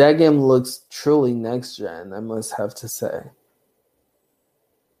 that game looks truly next gen, I must have to say.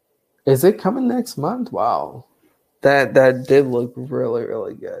 Is it coming next month? Wow. That did look really,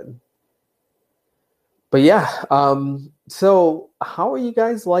 really good. But yeah, so how are you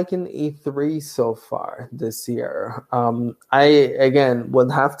guys liking E3 so far this year? I, again,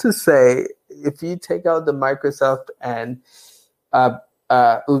 would have to say, if you take out the Microsoft and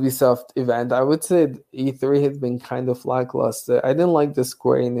Ubisoft event, I would say E3 has been kind of lackluster. I didn't like the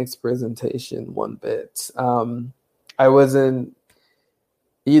Square Enix presentation one bit. I wasn't,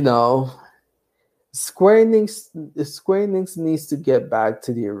 Square Enix needs to get back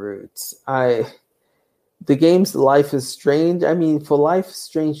to their roots. The game's Life is Strange. I mean, for Life is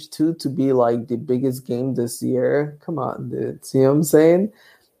Strange 2 to be like the biggest game this year, come on, dude. See what I'm saying?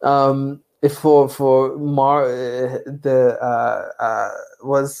 If for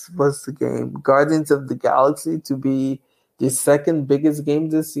what's the game? Guardians of the Galaxy to be the second biggest game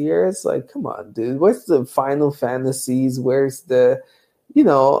this year, it's like, come on, dude. Where's the Final Fantasies? Where's the,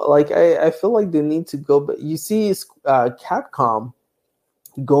 I feel like they need to go. But you see, Capcom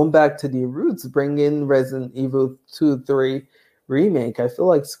going back to the roots, bring in Resident Evil 2, 3 remake. I feel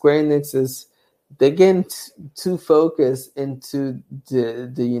like Square Enix they're getting too focused into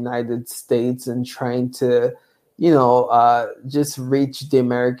the United States and trying to, just reach the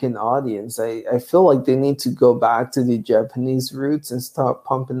American audience. I feel like they need to go back to the Japanese roots and start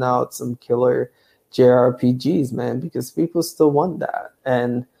pumping out some killer JRPGs, man, because people still want that.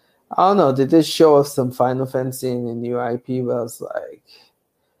 And I don't know. They did show us some Final Fantasy and a new IP, but I was like,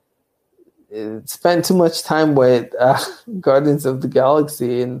 it spent too much time with Guardians of the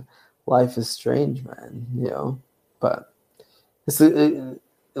Galaxy and Life is Strange, man. But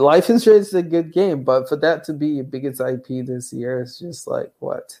Life is Strange is a good game, but for that to be your biggest IP this year, it's just like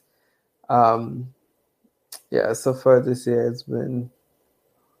what? Yeah. So far this year, it's been,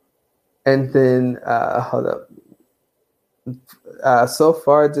 and then hold up. So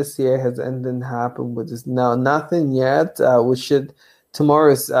far this year has ended happened with this. No, nothing yet. We should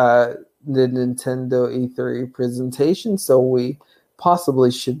tomorrow's the Nintendo E3 presentation, so we possibly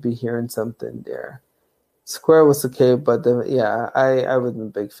should be hearing something there. Square was okay, but I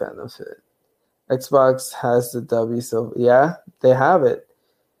wasn't a big fan of it. Xbox has the W, so yeah, they have it.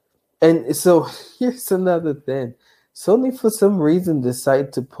 And so here's another thing. Sony, for some reason,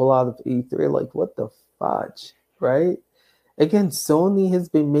 decided to pull out of E3. Like, what the fudge, right? Again, Sony has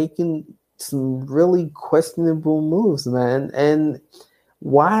been making some really questionable moves, man. And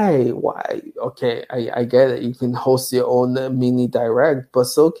why? Okay, I get it. You can host your own mini direct, but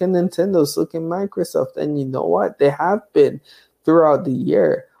so can Nintendo, so can Microsoft. And you know what? They have been throughout the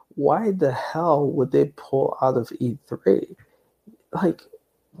year. Why the hell would they pull out of E3? Like,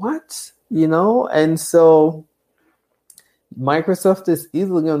 what? And so Microsoft is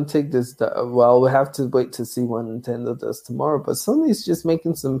easily going to take this. Well, we have to wait to see what Nintendo does tomorrow. But Sony's just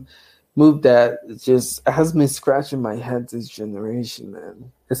making some move that just has me scratching my head this generation,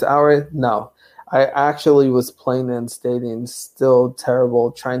 man. No. I actually was playing and stating still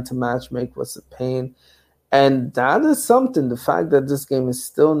terrible. Trying to matchmake was a pain. And that is something. The fact that this game is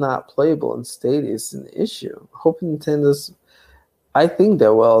still not playable in Stadia is an issue. I think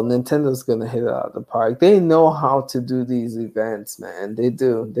that, well, Nintendo's gonna hit it out of the park. They know how to do these events, man. They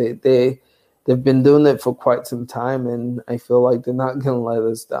do. They've been doing it for quite some time, and I feel like they're not gonna let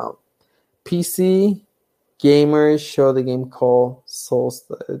us down. PC gamers show the game called Souls.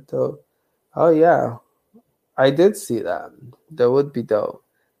 Oh yeah, I did see that. That would be dope.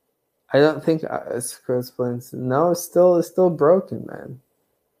 I don't think Chris Plans. No, it's still broken, man.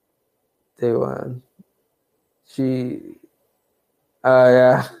 Day one.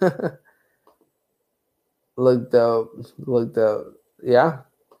 Yeah. Looked dope. Yeah.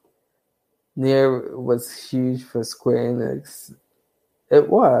 Nier was huge for Square Enix. It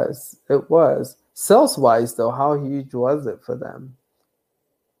was. Sales-wise, though, how huge was it for them?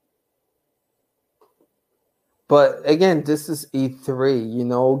 But again, this is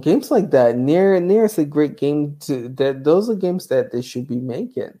E3, games like that. Nier is a great game those are games that they should be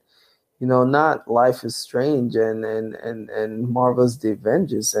making. Not Life is Strange and Marvel's The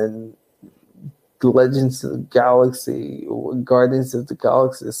Avengers and Legends of the Galaxy, Guardians of the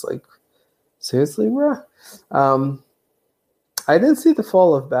Galaxy. It's like, seriously, bro? I didn't see The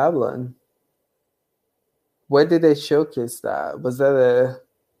Fall of Babylon. Where did they showcase that? Was that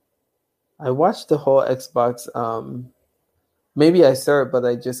I watched the whole Xbox. Maybe I saw it, but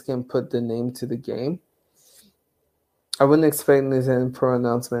I just can't put the name to the game. I wouldn't expect this in pro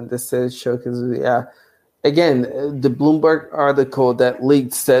announcement. This says showcase. Yeah. Again, the Bloomberg article that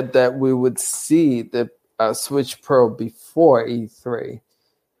leaked said that we would see the Switch Pro before E3.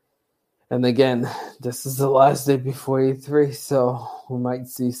 And again, this is the last day before E3, so we might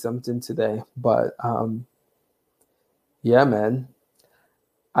see something today. But yeah, man.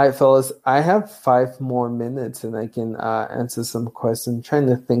 All right, fellas, I have 5 more minutes and I can answer some questions. I'm trying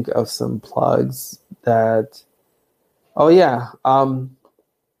to think of some plugs that... Oh, yeah.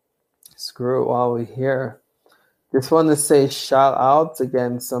 Screw it while we're here. Just want to say shout out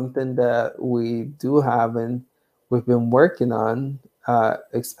again, something that we do have and we've been working on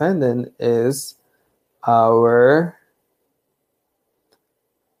expanding is our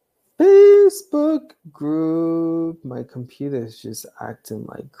Facebook group. My computer is just acting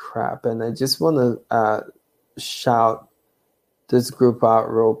like crap, and I just want to shout this group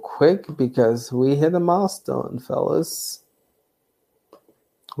out real quick because we hit a milestone, fellas.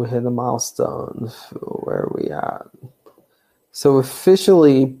 We hit a milestone. Where are we at? So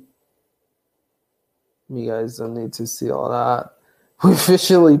officially, you guys don't need to see all that. We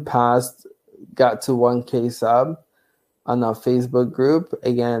officially got to 1K sub on our Facebook group.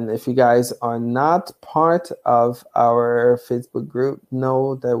 Again, if you guys are not part of our Facebook group,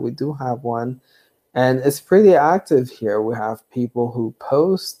 know that we do have one. And it's pretty active here. We have people who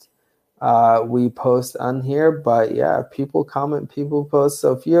post. We post on here. But yeah, people comment, people post.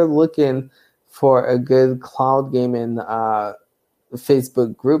 So if you're looking for a good cloud gaming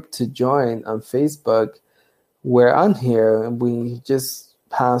Facebook group to join on Facebook, we're on here. And we just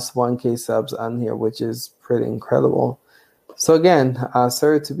passed 1K subs on here, which is pretty incredible. So again,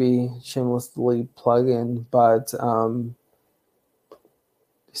 sorry to be shamelessly plugging, but there's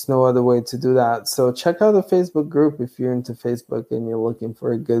no other way to do that. So check out the Facebook group if you're into Facebook and you're looking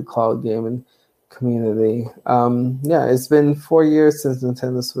for a good cloud gaming community. Yeah, it's been 4 years since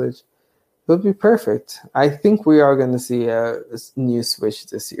Nintendo Switch. It would be perfect. I think we are going to see a new Switch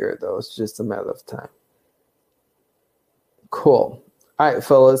this year, though. It's just a matter of time. Cool. All right,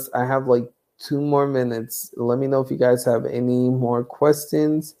 fellas, I have like 2 more minutes. Let me know if you guys have any more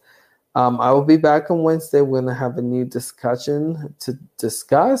questions. I will be back on Wednesday. We're going to have a new discussion to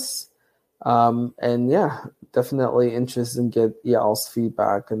discuss. And yeah, definitely interested in get y'all's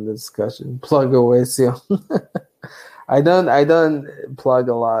feedback in the discussion. Plug away, Seal. I don't plug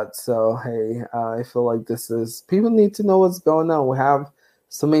a lot, so hey, I feel like people need to know what's going on. We have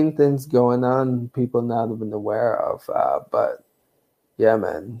so many things going on people not even aware of. But yeah,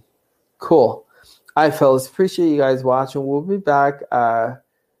 man, cool. All right, fellas, appreciate you guys watching. We'll be back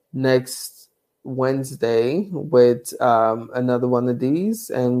next Wednesday with another one of these,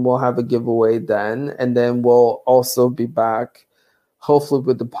 and we'll have a giveaway then. And then we'll also be back, hopefully,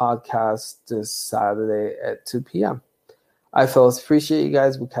 with the podcast this Saturday at 2 p.m. All right, fellas, appreciate you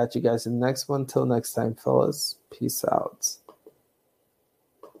guys. We'll catch you guys in the next one. Till next time, fellas. Peace out.